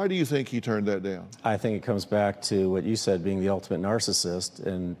 Why do you think he turned that down? I think it comes back to what you said, being the ultimate narcissist,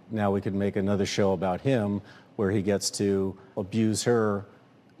 and now we could make another show about him where he gets to abuse her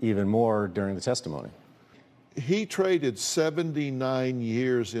even more during the testimony. He traded 79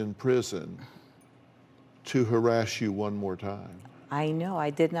 years in prison to harass you one more time. I know.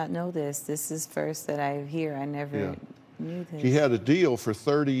 I did not know this. This is first that I hear. I never knew this. He had a deal for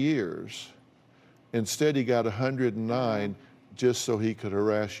 30 years. Instead, he got 109 just so he could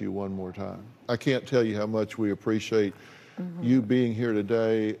harass you one more time. I can't tell you how much we appreciate you being here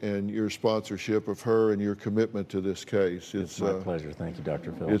today and your sponsorship of her and your commitment to this case. It's my pleasure. Thank you,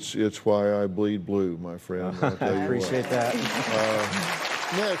 Dr. Phill. It's why I bleed blue, my friend. I'll tell you appreciate that.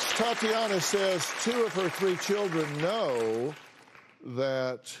 Next, Tatiana says 2 of her 3 children know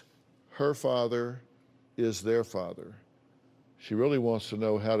that her father is their father. She really wants to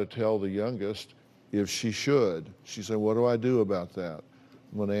know how to tell the youngest if she should. She said, what do I do about that?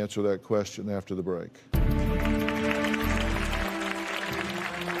 I'm going to answer that question after the break.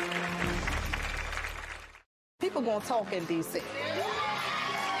 People gonna talk in D.C.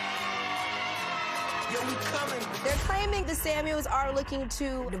 They're claiming the Samuels are looking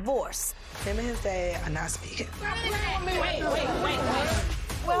to divorce. Him and his dad are not speaking. Wait.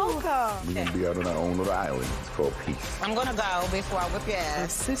 Welcome. We're gonna be out on our own little island. It's called peace. I'm gonna go before I whip your The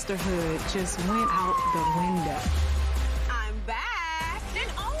ass. sisterhood just went out the window. I'm back. Then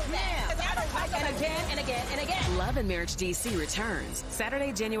own them. And again. Love and Marriage DC returns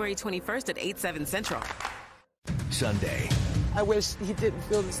Saturday, January 21st at 8/7 Central. Sunday. I wish he didn't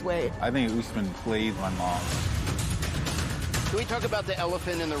feel this way. I think Usman played my mom. Can we talk about the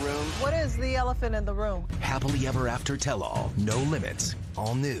elephant in the room? What is the elephant in the room? Happily Ever After Tell-All. No Limits.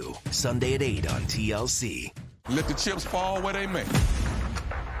 All new. Sunday at 8 on TLC. Let the chips fall where they may.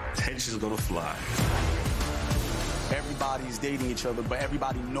 Tension's gonna fly. Everybody's dating each other, but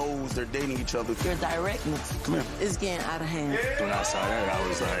everybody knows they're dating each other. Your directness is getting out of hand. When I saw that, I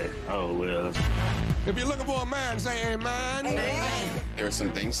was like, oh, well. If you're looking for a man, say amen. Amen. There are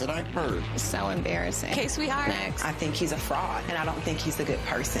some things that I've heard. So embarrassing. Okay, sweetheart. Next. I think he's a fraud, and I don't think he's a good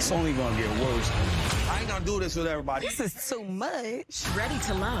person. It's only gonna get worse. I ain't gonna do this with everybody. This is too much. Ready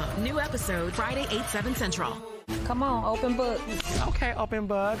to Love. New episode Friday, 8/7 Central. Come on, open book. Okay, open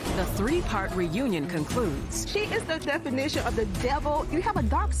bud. The 3-part reunion concludes. She is the definition of the devil. You have a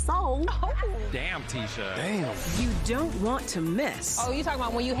dark soul. Oh. Damn, Tisha. Damn. You don't want to miss. Oh, you talking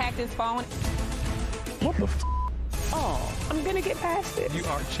about when you hacked his phone? What the f? Oh, I'm gonna get past it. You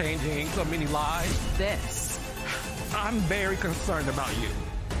are changing so many lives. This. I'm very concerned about you.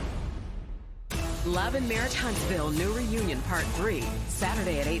 Love and Marriage Huntsville New Reunion Part 3.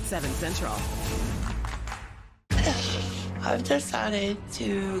 Saturday at 8/7 Central. I've decided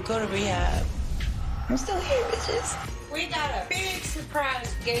to go to rehab. I'm still here, bitches. We got a big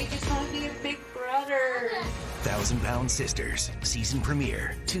surprise. Gage is gonna be a big brother. 1,000-Pound Sisters, season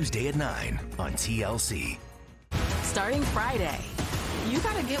premiere, Tuesday at 9 on TLC. Starting Friday. You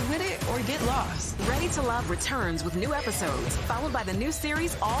gotta get with it or get lost. Ready to Love returns with new episodes, followed by the new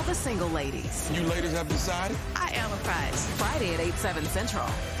series All the Single Ladies. You ladies have decided? I am surprised. Friday at 8/7 Central.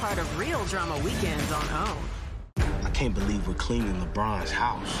 Part of Real Drama Weekends on OWN. I can't believe we're cleaning LeBron's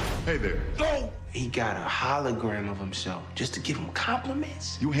house. Hey there. Go! He got a hologram of himself just to give him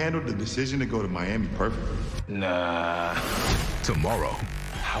compliments. You handled the decision to go to Miami perfectly. Nah. Tomorrow.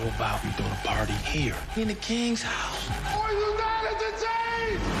 How about we throw the party here in the King's house? Are you not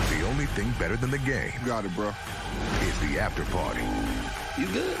entertained? The only thing better than the game. Got it, bro. Is the after party. You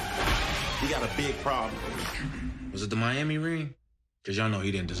good? We got a big problem. Was it the Miami ring? Because y'all know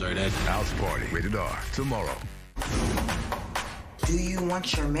he didn't deserve that. House party. Rated R. Tomorrow. Do you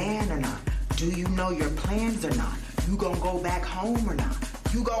want your man or not? Do you know your plans or not? You gonna go back home or not?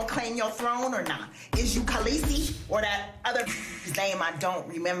 You gonna claim your throne or not? Is you Khaleesi or that other name I don't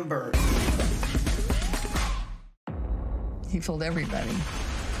remember? He fooled everybody.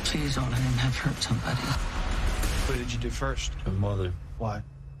 Please don't let him have hurt somebody. What did you do first? Her mother. Why?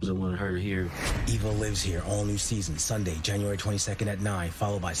 Because I wanted her to hear. Evil Lives Here, all new season, Sunday, January 22nd at 9,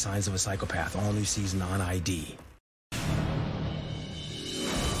 followed by Signs of a Psychopath, all new season on ID.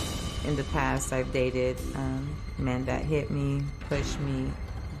 In the past, I've dated men that hit me, pushed me,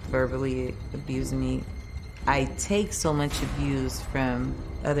 verbally abused me. I take so much abuse from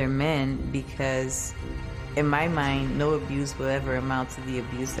other men because in my mind, no abuse will ever amount to the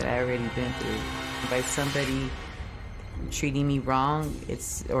abuse that I already been through. By somebody treating me wrong,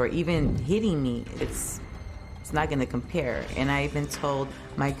 or even hitting me, it's not gonna compare. And I even told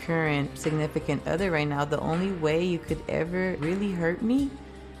my current significant other right now, the only way you could ever really hurt me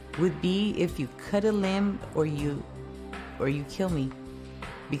would be if you cut a limb or you kill me,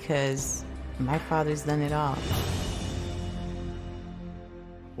 because my father's done it all.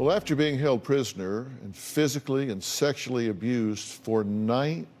 Well, after being held prisoner and physically and sexually abused for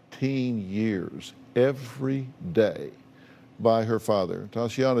 19 years, every day by her father,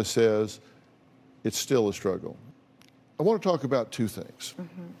 Tatiana says it's still a struggle. I want to talk about two things.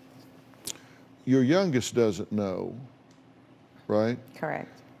 Mm-hmm. Your youngest doesn't know, right?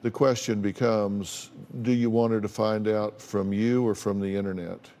 Correct. The question becomes, do you want her to find out from you or from the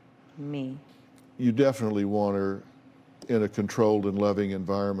internet? Me. You definitely want her in a controlled and loving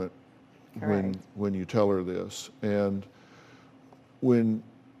environment when you tell her this. And when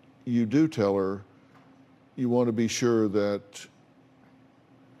you do tell her, you want to be sure that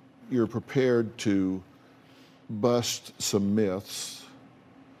you're prepared to bust some myths.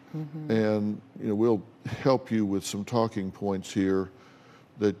 Mm-hmm. And we'll help you with some talking points here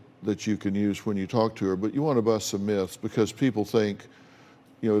that you can use when you talk to her. But you want to bust some myths, because people think,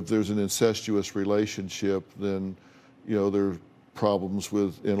 if there's an incestuous relationship, then there are problems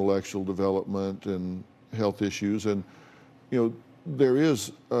with intellectual development and health issues, and there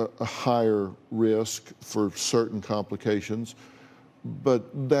is a higher risk for certain complications, but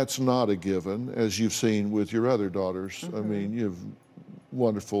that's not a given, as you've seen with your other daughters. Mm-hmm. I mean, you have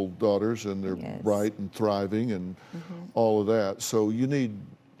wonderful daughters, and they're bright and thriving and all of that. So you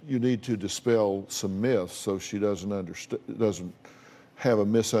need to dispel some myths so she doesn't have a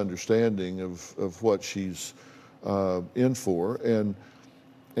misunderstanding of what she's in for, and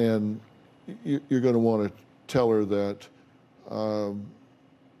you're going to want to tell her that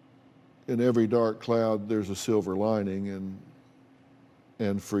in every dark cloud there's a silver lining,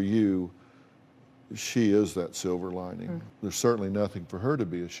 and for you, she is that silver lining. Mm. There's certainly nothing for her to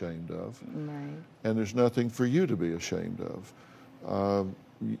be ashamed of, right. And there's nothing for you to be ashamed of.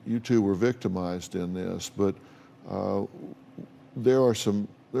 You two were victimized in this, but there are some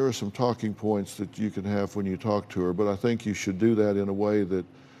talking points that you can have when you talk to her, but I think you should do that in a way that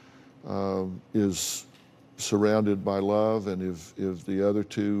is surrounded by love, and if the other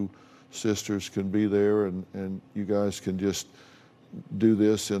two sisters can be there and you guys can just do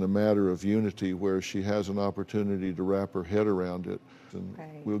this in a matter of unity where she has an opportunity to wrap her head around it. And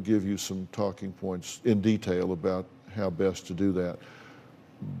we'll give you some talking points in detail about how best to do that.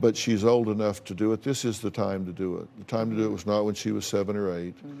 But she's old enough to do it. This is the time to do it. The time to do it was not when she was 7 or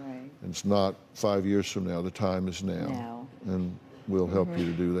 8. Right. And it's not 5 years from now. The time is now. And we'll help you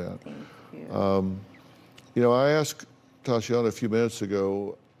to do that. Thank you. You know, I asked Tatiana a few minutes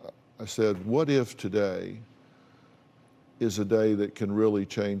ago, I said, what if today is a day that can really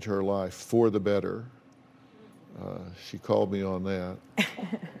change her life for the better? She called me on that.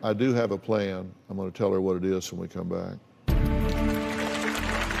 I do have a plan. I'm going to tell her what it is when we come back.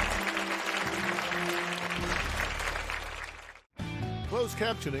 Closed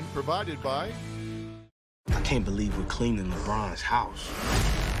captioning provided by... I can't believe we're cleaning LeBron's house.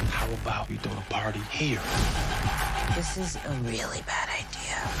 How about we throw the party here? This is a really bad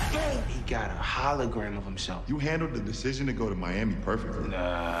idea. He got a hologram of himself. You handled the decision to go to Miami perfectly.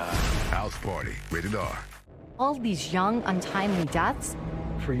 House party, rated R. All these young, untimely deaths.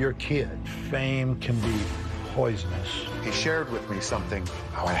 For your kid, fame can be poisonous. He shared with me something.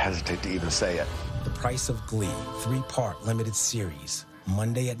 Oh, I hesitate to even say it. The Price of Glee, 3-part limited series.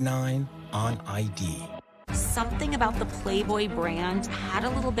 Monday at 9 on ID. Something about the Playboy brand had a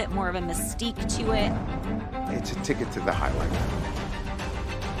little bit more of a mystique to it. It's a ticket to the highlight.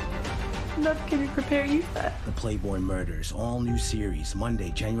 Enough can prepare you for that. The Playboy Murders, all new series.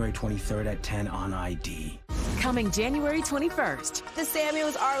 Monday, January 23rd at 10 on ID. Coming January 21st. The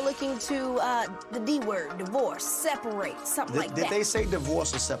Samuels are looking to the D word, divorce, separate, something like that. Did they say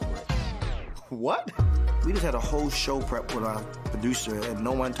divorce or separate? What? We just had a whole show prep with our producer, and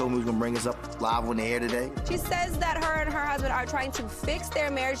no one told me we was gonna bring us up live on the air today. She says that her and her husband are trying to fix their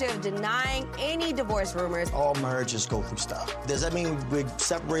marriage of denying any divorce rumors. All marriages go through stuff. Does that mean we're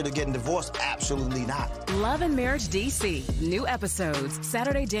separated or getting divorced? Absolutely not. Love and Marriage DC. New episodes,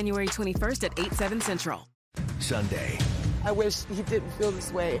 Saturday, January 21st at 8/7 Central. Sunday. I wish he didn't feel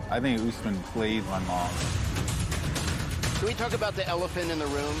this way. I think Usman played my mom. Can we talk about the elephant in the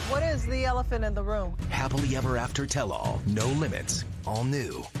room? What is the elephant in the room? Happily Ever After Tell-All, No Limits. All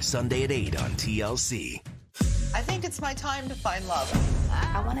new, Sunday at 8 on TLC. I think it's my time to find love.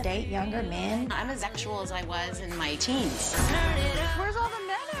 I want to date younger men. I'm as sexual as I was in my teens. Where's all the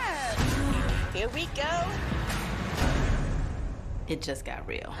men at? Here we go. It just got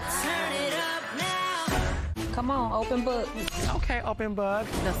real. Come on, open book. Okay, open book.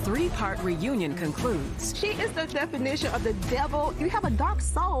 The 3-part reunion concludes. She is the definition of the devil. You have a dark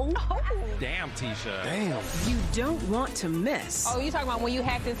soul. Oh. Damn, Tisha. Damn. You don't want to miss. Oh, you talking about when you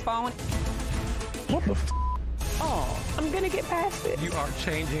hacked his phone? What the f? Oh, I'm gonna get past it. You are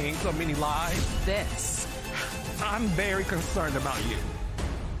changing so many lives. This. I'm very concerned about you.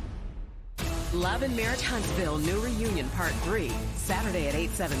 Love and Marriage Huntsville New Reunion Part 3, Saturday at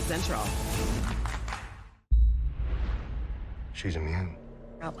 8/7 Central. She's immune.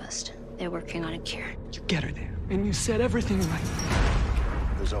 Robust. They're working on a cure. You get her there, and you said everything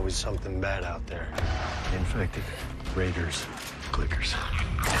right. There's always something bad out there. Infected, raiders, clickers.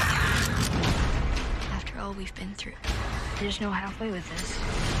 After all we've been through, there's no halfway with this.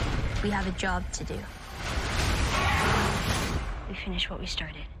 We have a job to do. We finish what we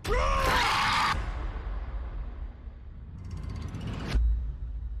started.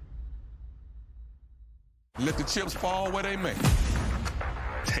 Let the chips fall where they may.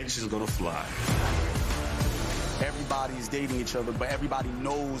 Tension's gonna fly. Everybody's dating each other, but everybody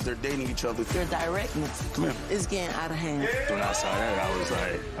knows they're dating each other. Your directness is getting out of hand. When I saw that, I was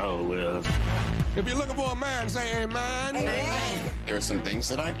like, oh, well. If you're looking for a man, say amen. Amen. There are some things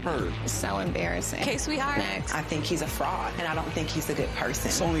that I've heard. It's so embarrassing. Okay, sweetheart. Next. I think he's a fraud, and I don't think he's a good person.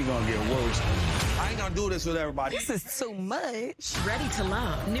 It's only gonna get worse. I ain't gonna do this with everybody. This is too much. Ready to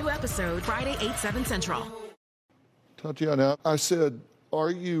Love. New episode, Friday, 8/7 Central. Tatiana, I said, are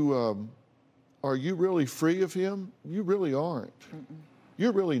you really free of him? You really aren't.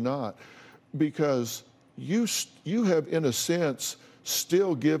 You're really not, because you have, in a sense,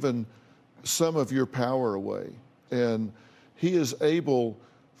 still given some of your power away, and he is able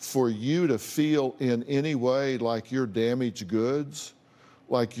for you to feel in any way like you're damaged goods,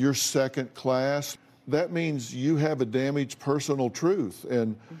 like you're second class. That means you have a damaged personal truth,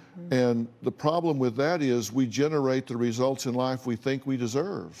 and the problem with that is we generate the results in life we think we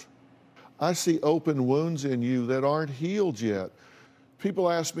deserve. I see open wounds in you that aren't healed yet.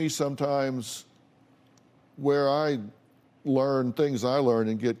 People ask me sometimes where I learn things I learn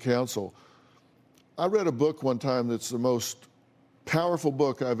and get counsel. I read a book one time that's the most powerful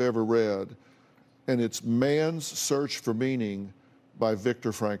book I've ever read, and it's Man's Search for Meaning by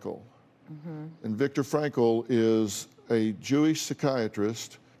Viktor Frankl. And Viktor Frankl is a Jewish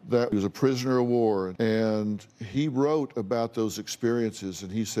psychiatrist that was a prisoner of war, and he wrote about those experiences,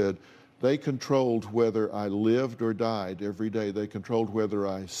 and he said, they controlled whether I lived or died every day. They controlled whether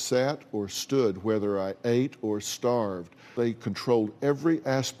I sat or stood, whether I ate or starved. They controlled every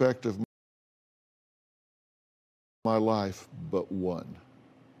aspect of my life but one.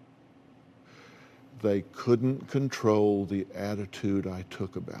 They couldn't control the attitude I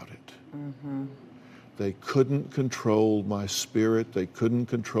took about it. They couldn't control my spirit. They couldn't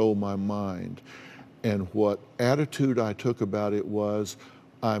control my mind. And what attitude I took about it was,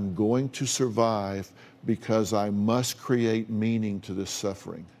 I'm going to survive because I must create meaning to this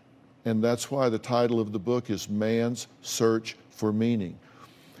suffering. And that's why the title of the book is Man's Search for Meaning.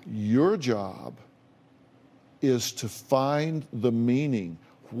 Your job is to find the meaning.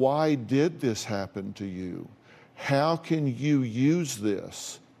 Why did this happen to you? How can you use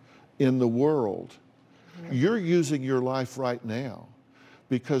this in the world? You're using your life right now,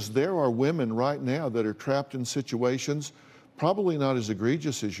 because there are women right now that are trapped in situations, probably not as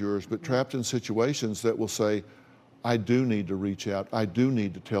egregious as yours, but trapped in situations that will say, I do need to reach out. I do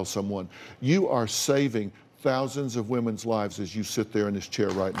need to tell someone. You are saving thousands of women's lives as you sit there in this chair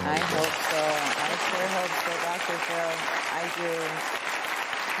right now. I hope so. I sure hope so, Dr. Phil. I do.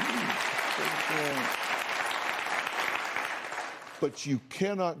 Thank you. But you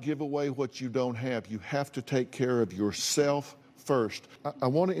cannot give away what you don't have. You have to take care of yourself first. I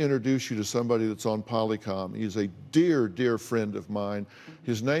want to introduce you to somebody that's on Polycom. He's a dear, dear friend of mine.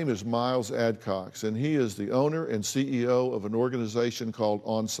 His name is Miles Adcox, and he is the owner and CEO of an organization called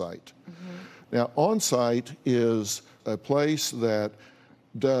OnSite. Now, OnSite is a place that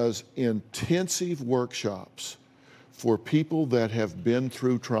does intensive workshops for people that have been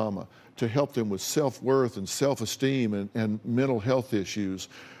through trauma to help them with self-worth and self-esteem and mental health issues.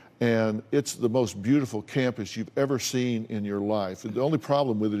 And it's the most beautiful campus you've ever seen in your life. The only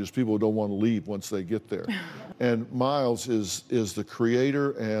problem with it is people don't want to leave once they get there. And Miles is the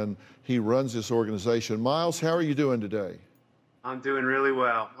creator, and he runs this organization. Miles, how are you doing today? I'm doing really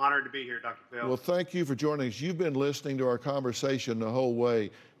well. Honored to be here, Dr. Phill. Well, thank you for joining us. You've been listening to our conversation the whole way.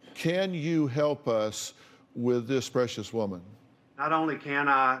 Can you help us with this precious woman? Not only can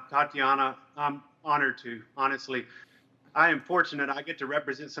I, Tatiana, I'm honored to, honestly. I am fortunate I get to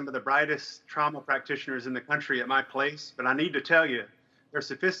represent some of the brightest trauma practitioners in the country at my place, but I need to tell you, they're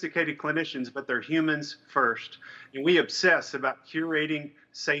sophisticated clinicians, but they're humans first. And we obsess about curating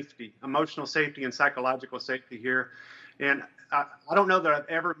safety, emotional safety and psychological safety here. And I don't know that I've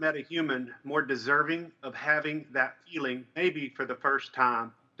ever met a human more deserving of having that feeling, maybe for the first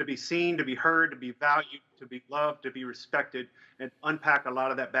time, to be seen, to be heard, to be valued, to be loved, to be respected, and unpack a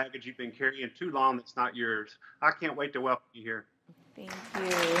lot of that baggage you've been carrying too long that's not yours. I can't wait to welcome you here. Thank you.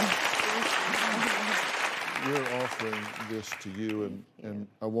 We're offering this to you, and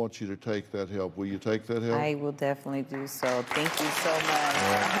I want you to take that help. Will you take that help? I will definitely do so. Thank you so much.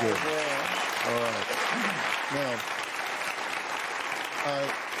 All right, good. I will. All right. Now,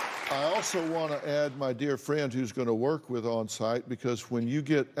 I also want to add my dear friend who's going to work with OnSite, because when you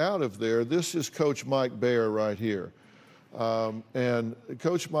get out of there, this is Coach Mike Baer right here. And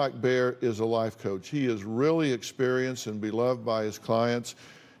Coach Mike Baer is a life coach. He is really experienced and beloved by his clients.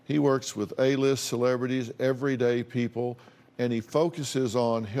 He works with A-list celebrities, everyday people, and he focuses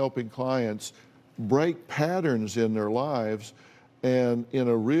on helping clients break patterns in their lives and in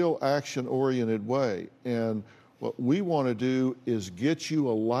a real action-oriented way. And what we want to do is get you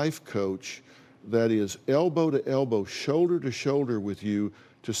a life coach that is elbow to elbow, shoulder to shoulder with you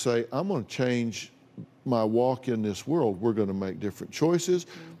to say, I'm going to change my walk in this world. We're going to make different choices.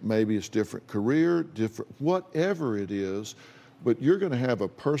 Maybe it's different career, different, whatever it is, but you're going to have a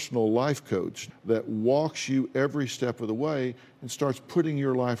personal life coach that walks you every step of the way and starts putting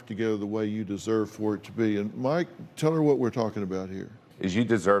your life together the way you deserve for it to be. And Mike, tell her what we're talking about here. Is you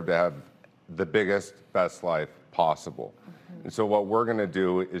deserve to have the biggest, best life possible. And so what we're going to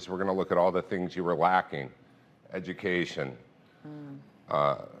do is we're going to look at all the things you were lacking: education,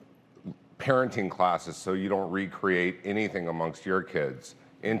 parenting classes so you don't recreate anything amongst your kids,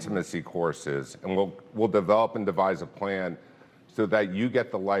 intimacy courses, and we'll develop and devise a plan so that you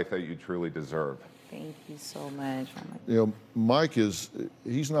get the life that you truly deserve. Thank you so much. You know, Mike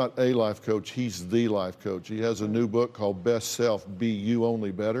he's not a life coach, he's the life coach. He has a new book called Best Self, Be You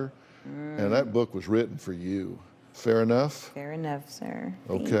Only Better. And that book was written for you. Fair enough? Fair enough, sir.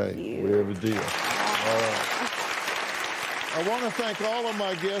 Okay, Thank you. we have a deal. All right. I want to thank all of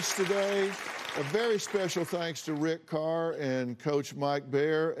my guests today. A very special thanks to Rick Carr and Coach Mike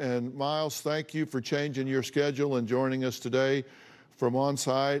Bear. And Miles, thank you for changing your schedule and joining us today from on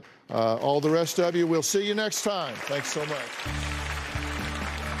site. All the rest of you, we'll see you next time. Thanks so much.